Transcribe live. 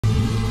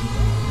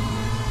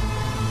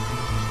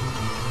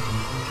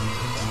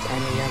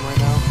a.m. right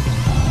now.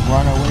 We're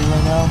on our way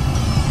right now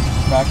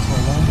back to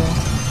Orlando.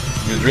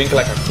 You drink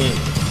like a king.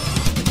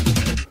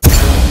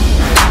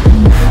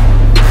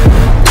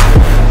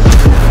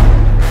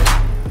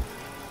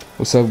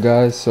 What's up,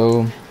 guys?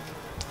 So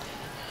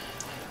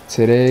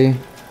today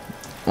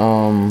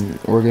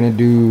we're gonna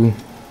do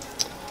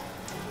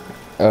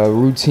a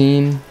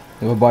routine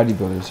of a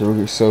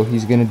bodybuilder. So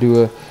he's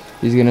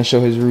gonna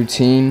show his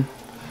routine.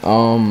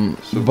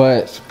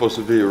 But it's supposed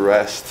to be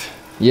rest.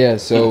 Yeah,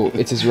 so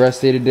it's his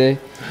rest day today.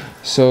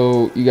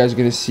 So you guys are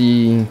gonna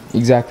see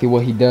exactly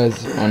what he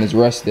does on his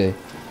rest day.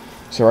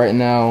 So right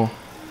now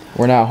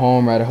we're not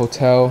home, we're at a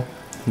hotel,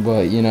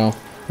 but you know,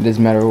 it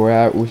doesn't matter where we're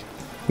at.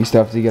 We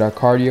still have to get our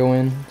cardio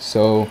in.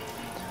 So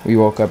we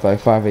woke up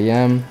at 5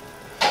 a.m.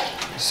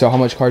 So how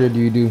much cardio do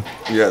you do?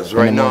 Yes,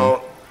 right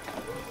now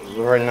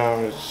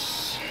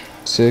it's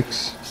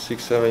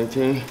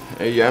 6:17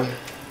 a.m.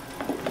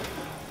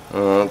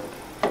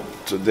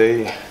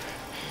 Today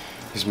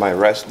is my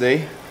rest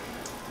day,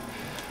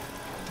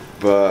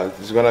 but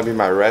it's gonna be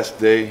my rest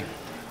day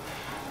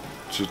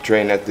to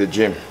train at the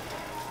gym.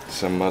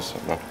 Some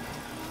muscle.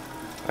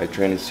 I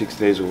train 6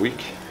 days a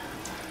week,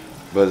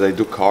 but I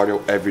do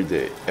cardio every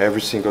day.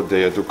 Every single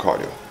day I do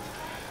cardio.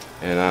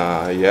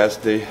 And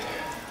yesterday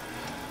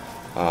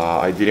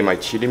I did my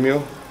cheating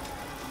meal,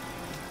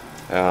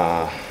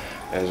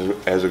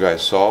 as you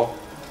guys saw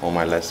on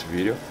my last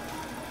video.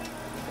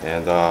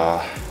 And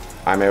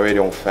I'm already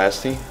on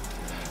fasting.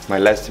 My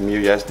last meal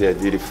yesterday I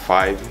did it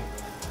 5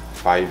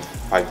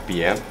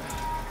 p.m.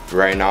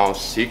 Right now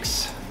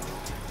 6.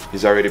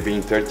 It's already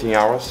been 13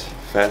 hours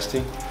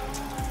fasting.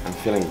 I'm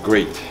feeling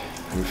great.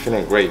 I'm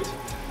feeling great.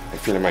 I'm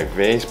feeling my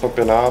veins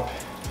pumping up.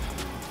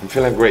 I'm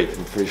feeling great.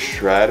 I'm pretty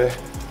shredded.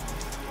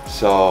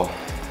 So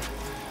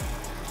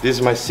this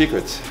is my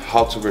secret,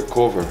 how to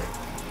recover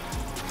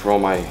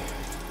from my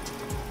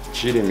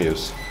cheating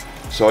meals.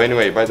 So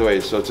anyway, by the way,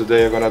 so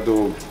today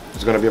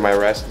it's gonna be my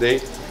rest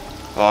day.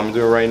 I'm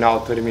doing right now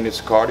 30 minutes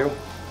cardio.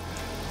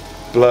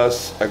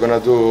 Plus I'm gonna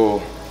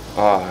do,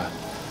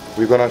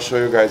 we're gonna show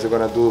you guys, I'm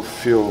gonna do a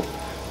few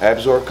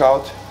abs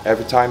workout.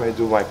 Every time I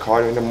do my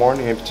cardio in the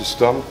morning, empty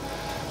stomach,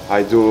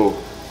 I do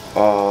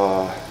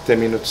 10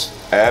 minutes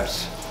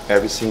abs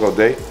every single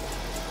day.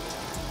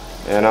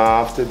 And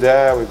after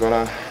that, we're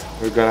gonna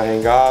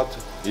hang out,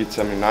 eat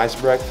some nice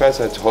breakfast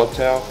at the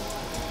hotel.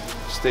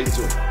 Stay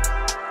tuned.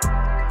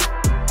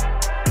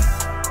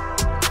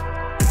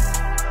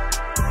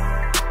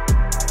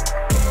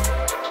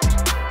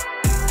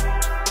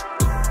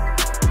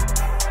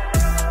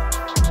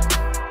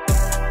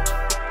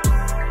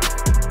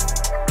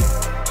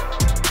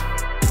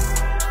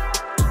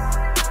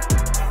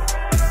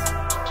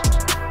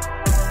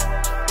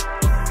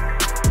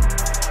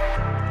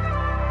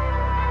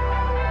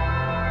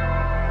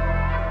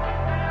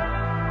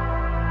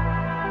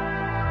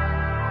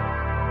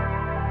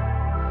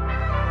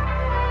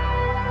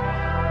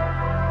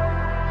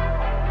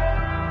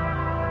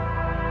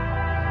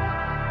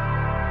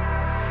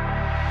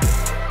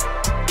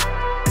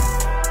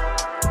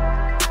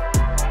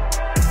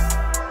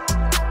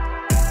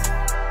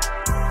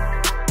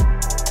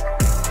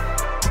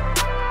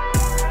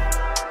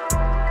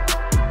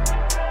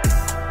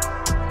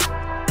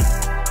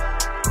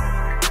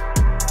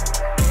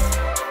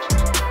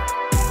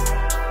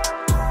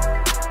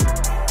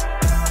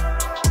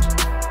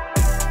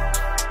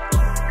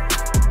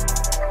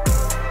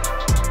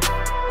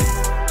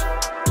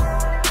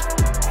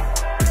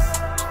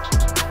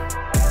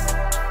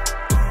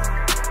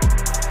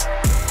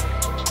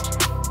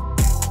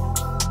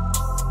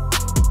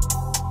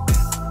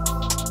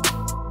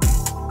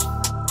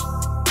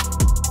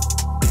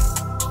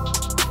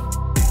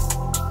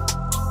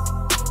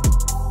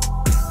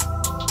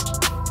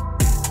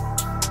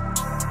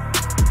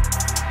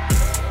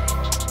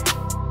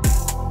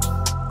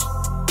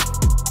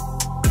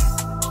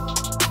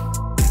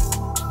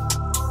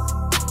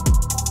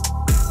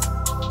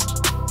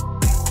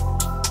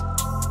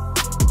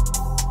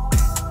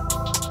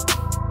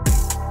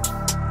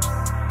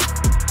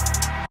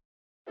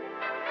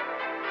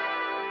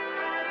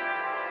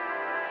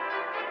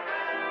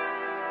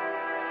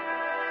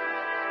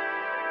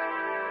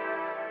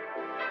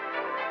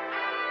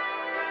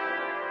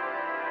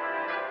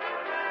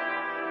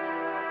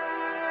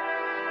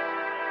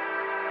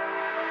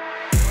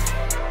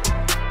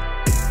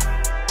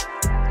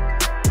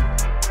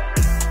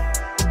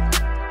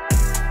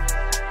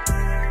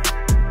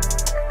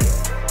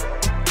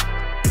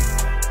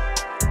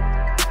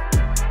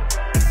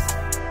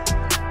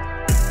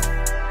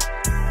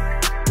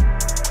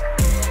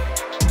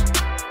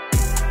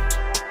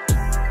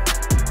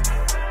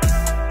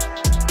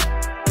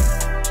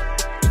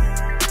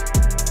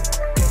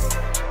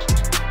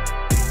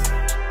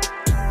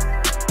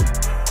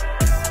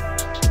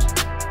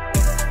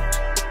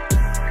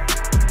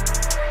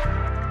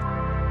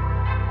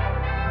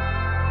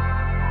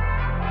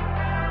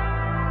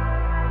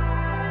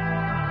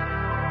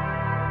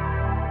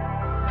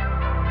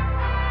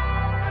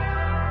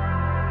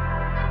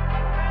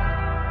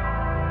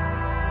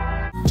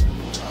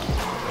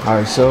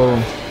 Alright, so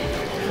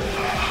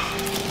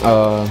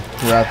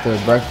We're at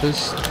the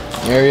breakfast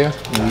area.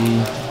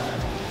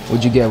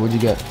 What'd you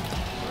get?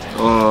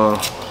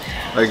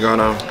 I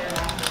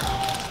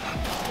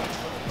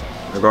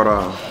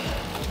got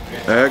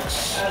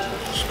eggs,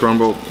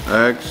 scrambled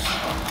eggs,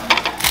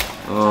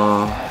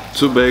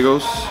 2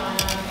 bagels,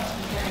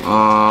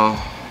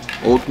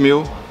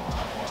 oatmeal,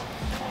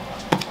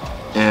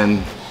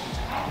 and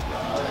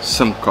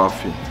some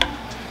coffee.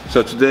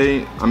 So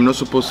today I'm not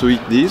supposed to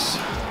eat this,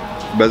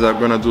 but I'm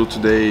gonna do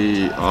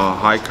today a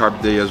high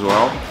carb day as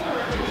well,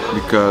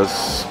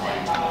 because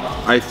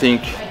I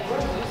think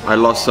I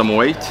lost some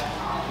weight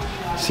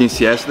since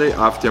yesterday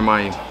after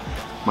my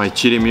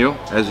cheating meal.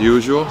 As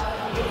usual,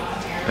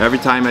 every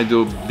time I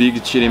do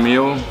big cheating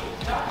meal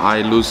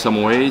I lose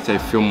some weight, I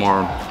feel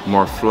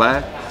more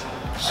flat.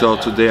 So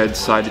today I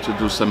decided to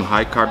do some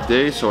high carb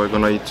day. So we're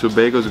gonna eat 2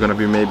 bagels. It's gonna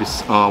be maybe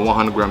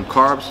 100 gram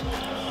carbs,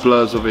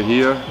 plus over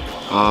here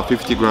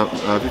 50 gram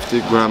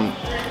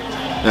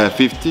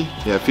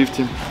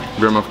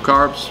of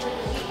carbs,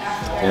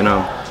 and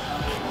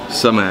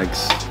some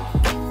eggs.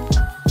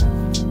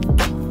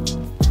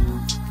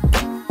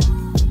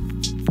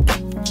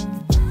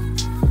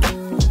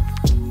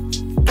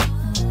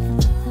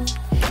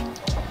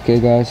 Okay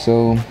guys,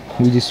 so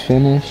we just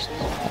finished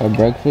our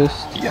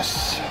breakfast.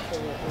 Yes.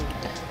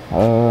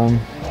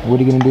 What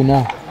are you gonna do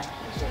now?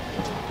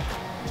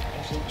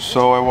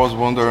 So I was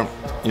wondering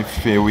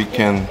if we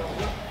can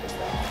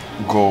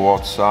go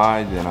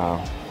outside and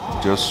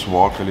just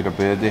walk a little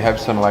bit. They have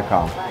some like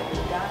a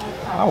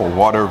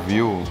water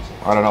view.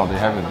 I don't know. They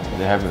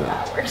have it.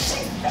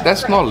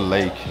 That's not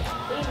lake.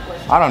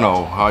 I don't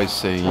know how I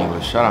say in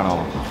English. I don't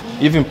know.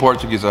 Even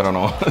Portuguese, I don't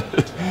know.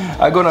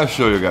 I'm gonna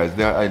show you guys.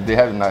 They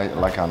have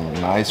like a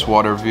nice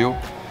water view.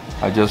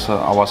 I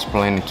was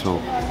planning to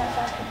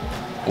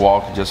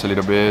walk just a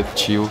little bit,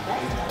 chill,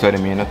 30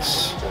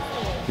 minutes,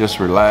 just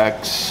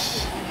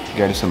relax,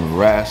 getting some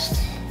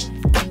rest.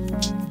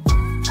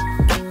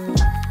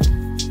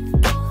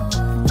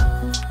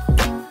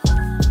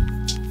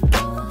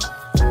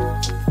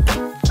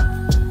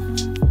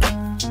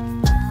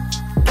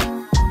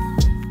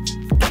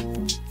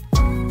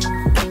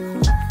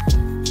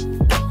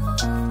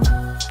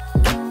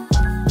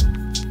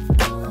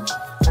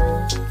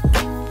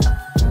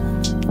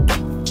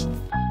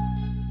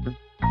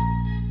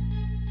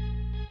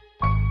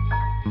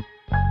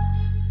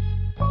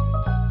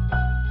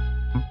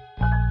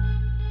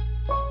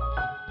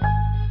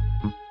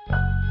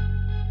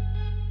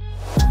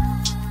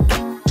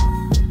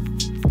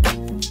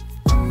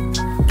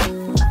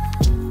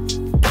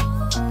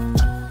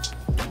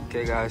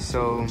 Okay guys,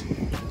 so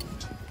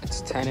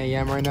it's 10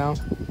 a.m. right now.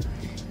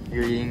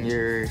 You're eating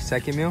your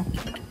second meal?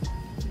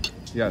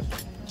 Yes.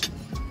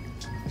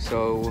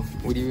 So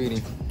what are you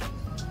eating?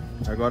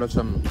 I got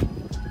some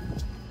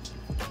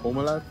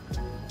omelette.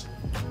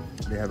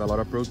 They have a lot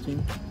of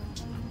protein.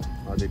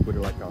 They put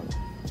it like a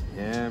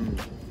ham,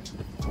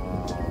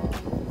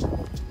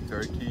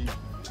 turkey,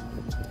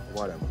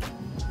 whatever.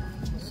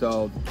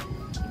 So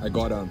I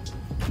got a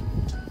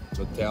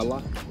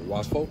Nutella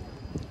waffle.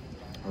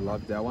 I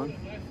love that one.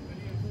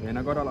 And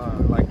I got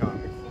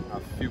a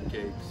few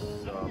cakes,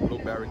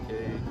 blueberry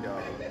cake,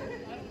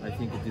 I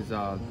think it is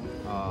a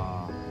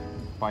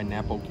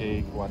pineapple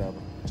cake,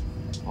 whatever.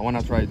 I want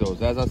to try those.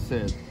 As I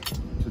said,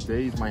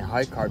 today is my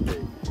high carb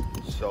day,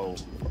 so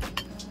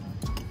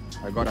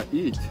I gotta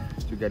eat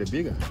to get it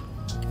bigger.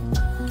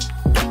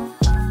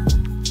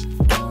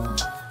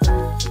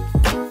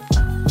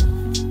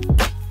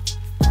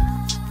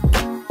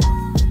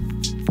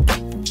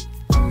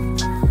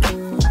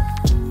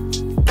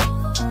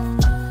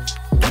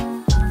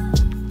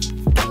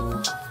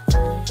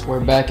 We're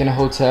back in a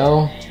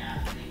hotel.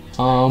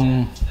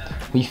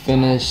 We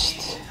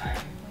finished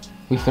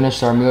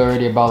our meal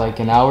already about like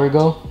an hour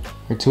ago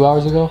or 2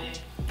 hours ago.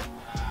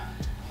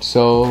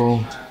 So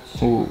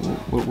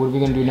what are we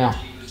gonna do now?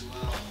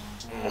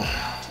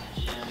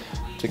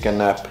 Take a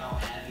nap.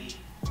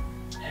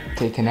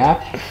 Take a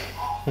nap?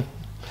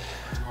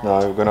 No,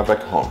 we're gonna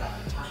back home.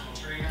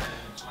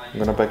 I'm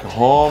gonna back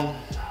home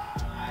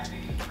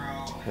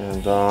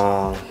and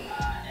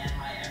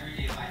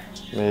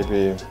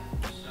maybe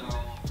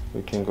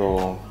we can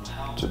go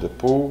to the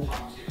pool.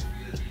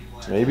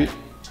 Maybe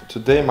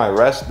today my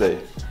rest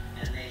day,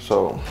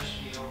 so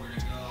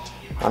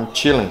I'm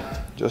chilling,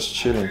 just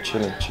chilling.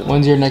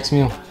 When's your next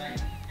meal?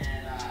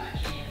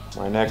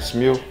 My next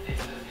meal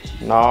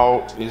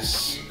now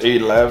is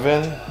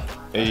 11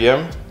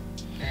 a.m.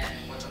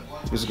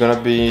 It's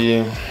gonna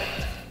be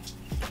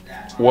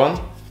 1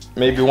 p.m.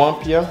 maybe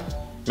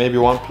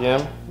 1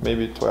 p.m.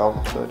 maybe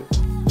 12:30.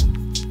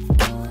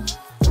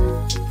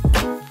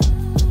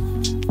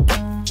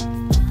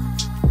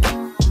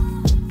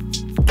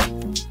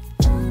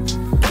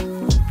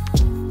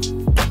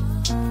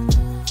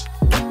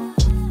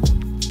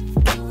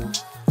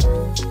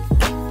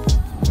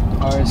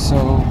 Alright, so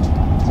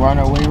we're on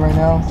our way right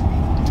now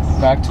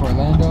back to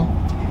Orlando.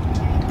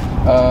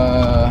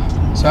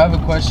 So I have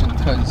a question,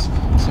 because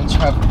since you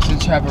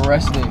have a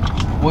rest day,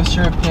 what's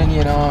your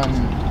opinion on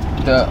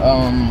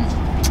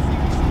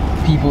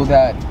people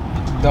that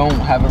don't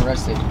have a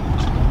rest day,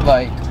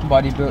 like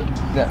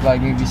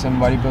maybe some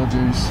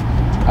bodybuilders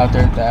out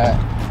there that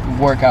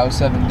work out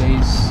 7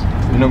 days.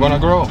 You're not gonna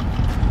grow.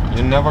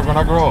 You're never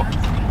gonna grow.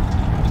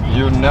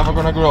 You're never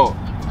gonna grow.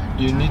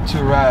 You need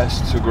to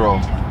rest to grow.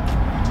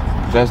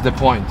 That's the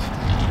point.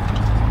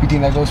 You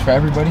think that goes for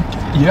everybody?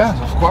 Yes,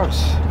 of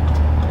course.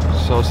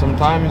 So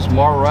sometimes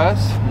more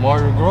rest, more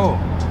you grow.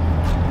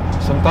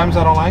 Sometimes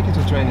I don't like it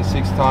to train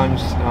 6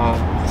 times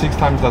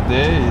a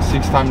day,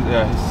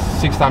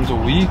 6 times a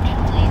week.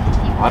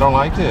 I don't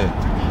like it.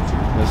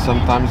 But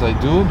sometimes I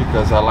do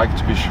because I like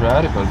to be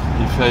shredded. But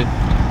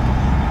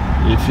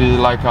if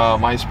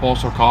my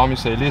sponsor call me,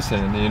 say,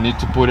 listen, you need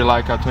to put it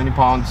like 20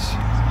 pounds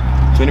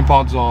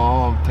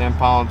on, 10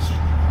 pounds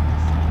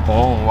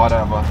on,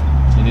 whatever.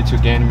 You need to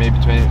gain maybe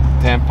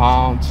 10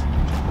 pounds.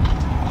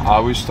 I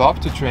will stop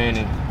to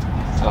training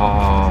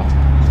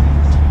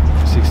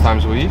 6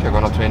 times a week. I'm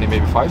gonna train it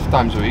maybe 5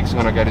 times a week. So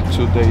I'm gonna get it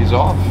 2 days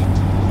off.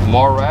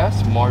 More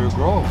rest, more you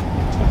grow.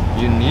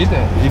 You need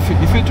it. If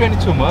you train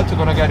it too much, you're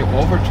gonna get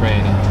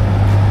overtraining.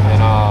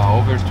 And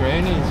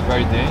overtraining is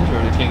very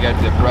dangerous. You can get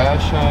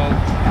depression.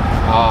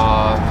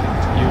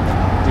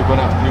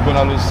 You're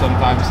gonna lose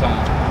sometimes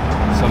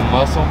some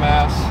muscle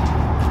mass.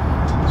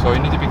 So you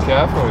need to be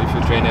careful if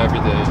you train every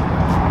day.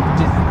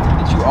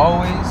 Did you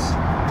always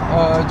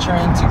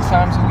train 6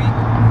 times a week,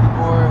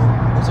 or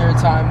was there a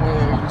time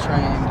where you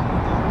trained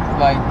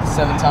like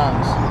 7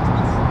 times?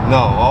 No,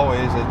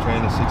 always I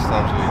train 6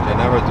 times a week. I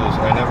never do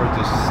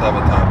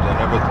 7 times. I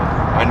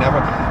never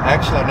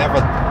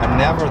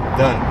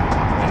done.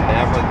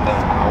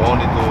 I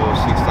only do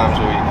 6 times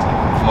a week,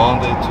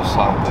 Monday to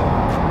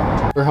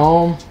Saturday. We're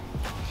home.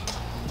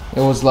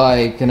 It was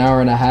like an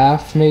hour and a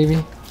half,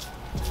 maybe.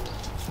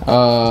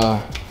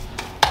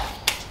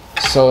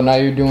 So now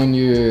you're doing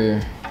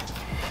your,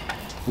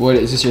 what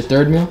is this, your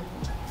 3rd meal?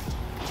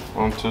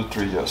 1, 2,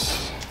 3,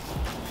 yes.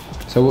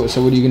 So what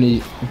are you gonna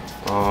eat?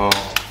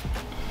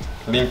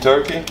 Lean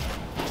turkey,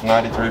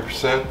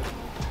 93%,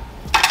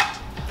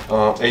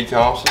 8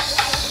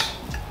 ounces,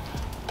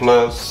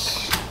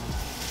 plus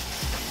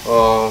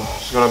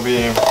it's gonna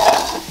be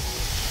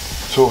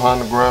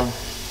 200 gram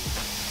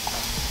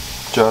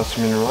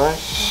jasmine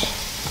rice.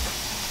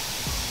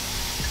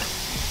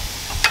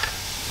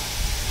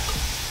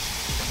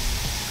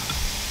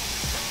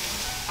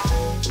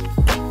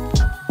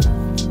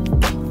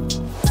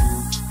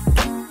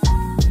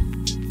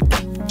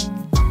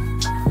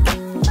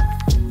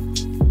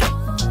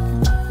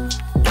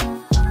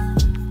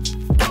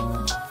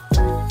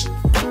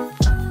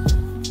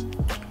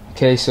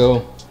 Okay,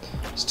 so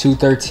it's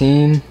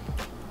 2:13.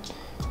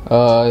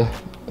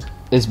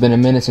 It's been a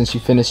minute since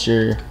you finished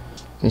your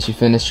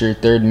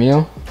 3rd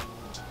meal.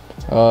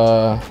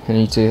 And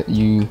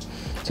you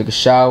took a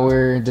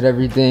shower, did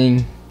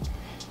everything.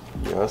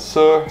 Yes,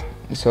 sir.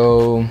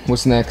 So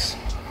what's next?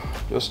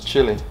 Just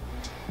chilling.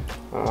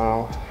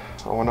 I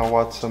wanna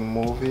watch some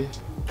movie,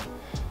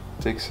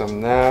 take some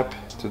nap.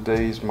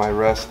 Today is my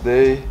rest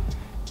day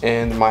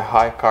and my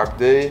high carb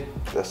day.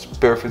 That's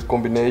perfect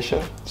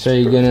combination. So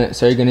you're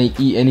gonna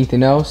eat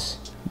anything else?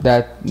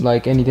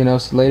 Anything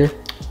else later?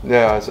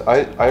 Yeah,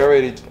 I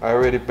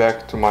already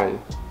back to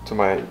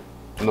my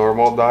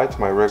normal diet,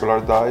 my regular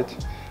diet.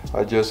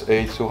 I just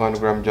ate 200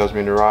 gram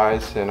jasmine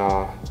rice and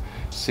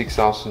 6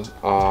 ounces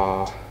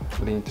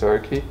lean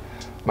turkey.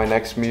 My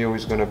next meal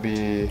is gonna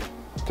be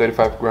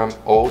 35 gram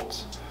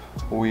oats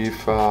with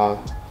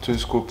 2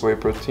 scoop whey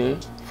protein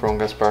from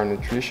Gaspar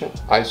Nutrition,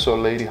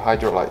 isolated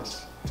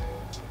hydrolyzed.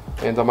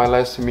 And my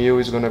last meal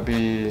is gonna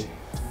be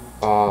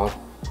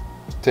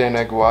 10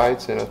 egg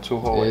whites and 2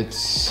 whole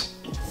eggs.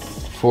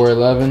 It's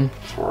 4:11.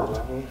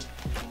 4:11.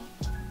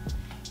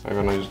 I'm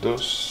gonna use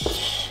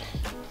those.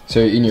 So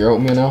you're eating your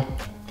oatmeal now?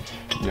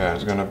 Yeah,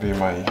 it's gonna be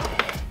my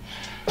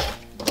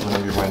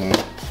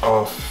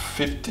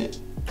 50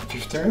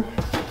 meal,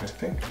 I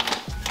think.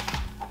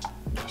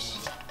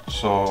 Yes.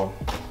 So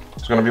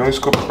it's gonna be 1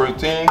 scoop of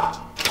protein,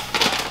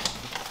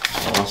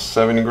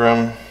 70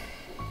 gram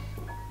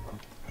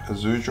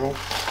as usual.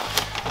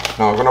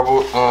 No, I'm gonna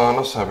put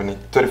not 70,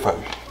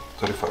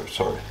 35,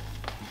 sorry.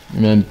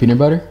 And then peanut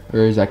butter,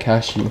 or is that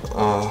cashew?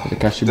 The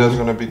cashew There's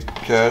butter? gonna be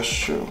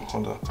cashew.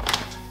 Hold on.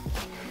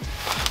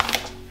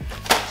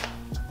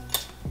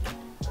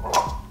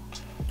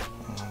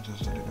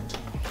 Just a little bit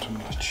too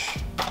much.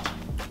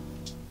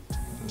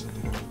 Just a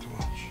little bit too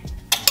much.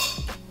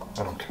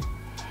 I don't care.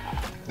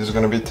 This is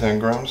gonna be 10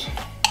 grams.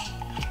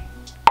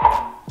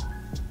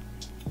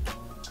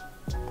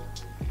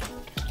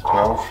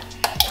 12.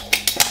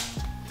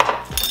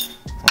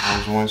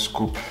 There's 1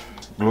 scoop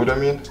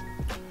glutamine.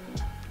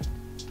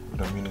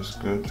 Glutamine is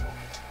good.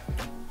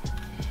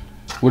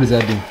 What does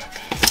that do?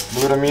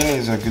 Glutamine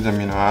is a good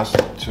amino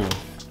acid to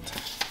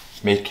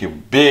make you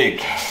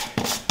big.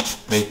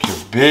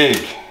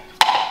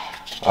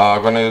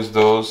 I'm gonna use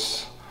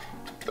those.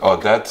 Oh,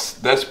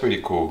 that's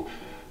pretty cool.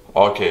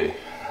 Okay,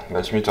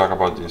 let me talk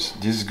about this.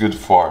 This is good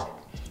for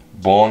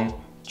bone,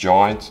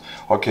 joints.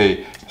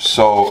 Okay,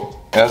 so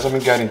as I'm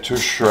getting too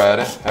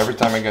shredded, every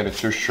time I get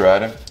too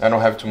shredded, I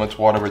don't have too much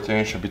water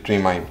retention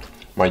between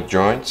my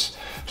joints.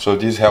 So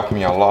these help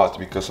me a lot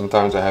because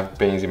sometimes I have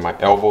pains in my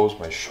elbows,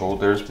 my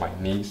shoulders, my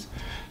knees.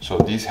 So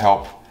these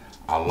help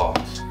a lot.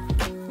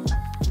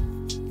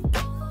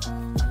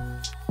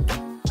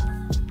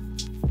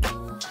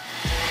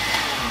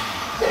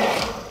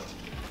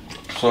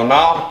 So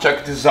now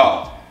check this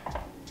out.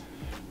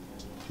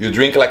 You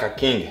drink like a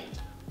king.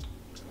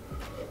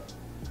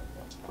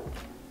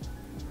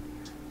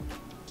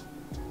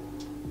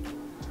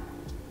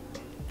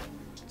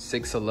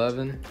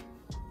 $6.11.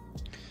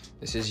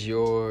 This is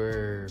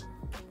your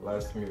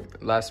Last meal.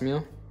 last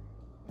meal?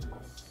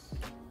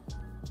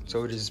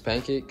 So it is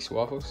pancakes,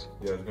 waffles?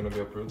 Yeah, it's gonna be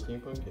a protein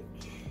pancake.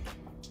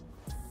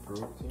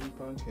 Protein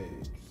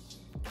pancakes.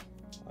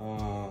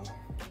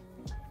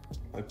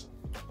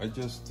 I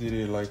just did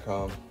it like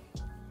 1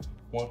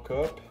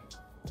 cup.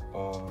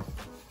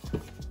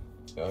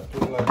 Yeah, I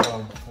put like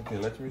okay,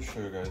 let me show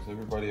you guys.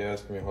 Everybody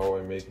asks me how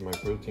I make my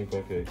protein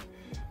pancake.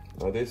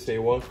 They say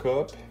 1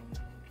 cup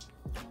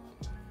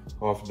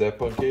of that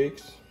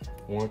pancakes,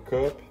 1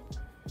 cup,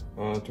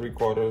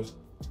 3/4,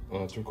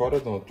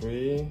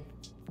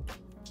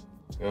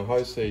 how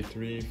I say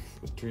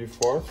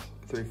 3/4?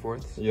 3/4.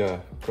 Yeah,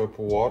 cup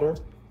of water.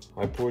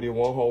 I put in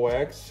 1 whole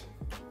eggs.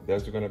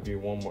 That's gonna be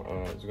one more.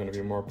 It's gonna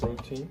be more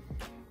protein.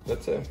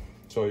 That's it.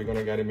 So you're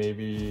gonna get it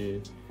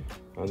maybe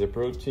the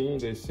protein.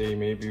 They say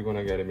maybe you're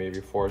gonna get it maybe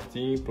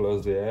 14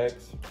 plus the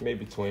eggs,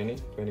 maybe 20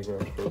 grams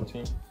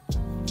protein.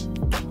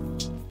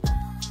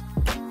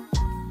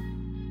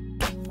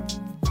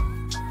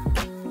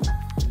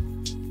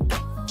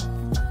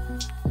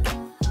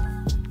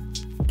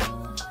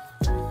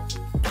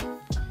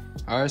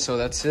 All right, so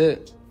that's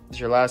it. It's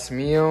your last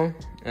meal.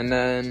 And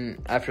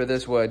then after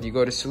this, what? You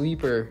go to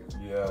sleep or?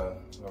 Yeah,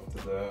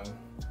 after that,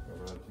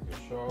 I'm gonna take a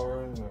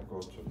shower and I go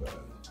to bed.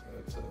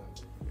 That's it.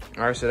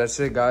 All right, so that's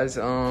it, guys.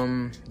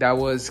 That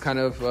was kind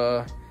of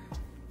a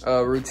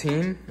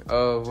routine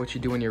of what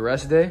you do on your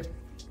rest day.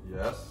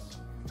 Yes.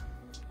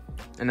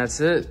 And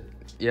that's it.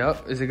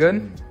 Yep. Is it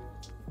good?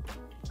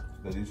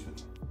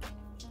 Delicious.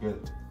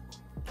 Good.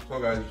 So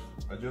guys,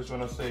 I just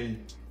wanna say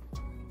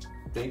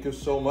thank you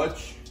so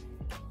much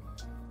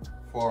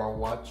for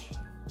watching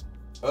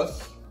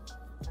us.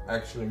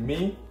 Actually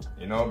me,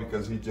 you know,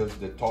 because he's just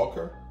the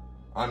talker.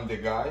 I'm the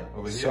guy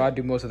over here. So I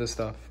do most of the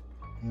stuff.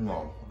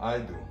 No, I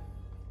do.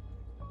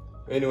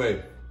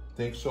 Anyway,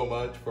 thanks so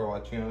much for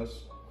watching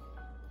us,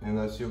 and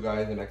I'll see you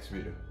guys in the next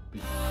video.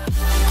 Peace.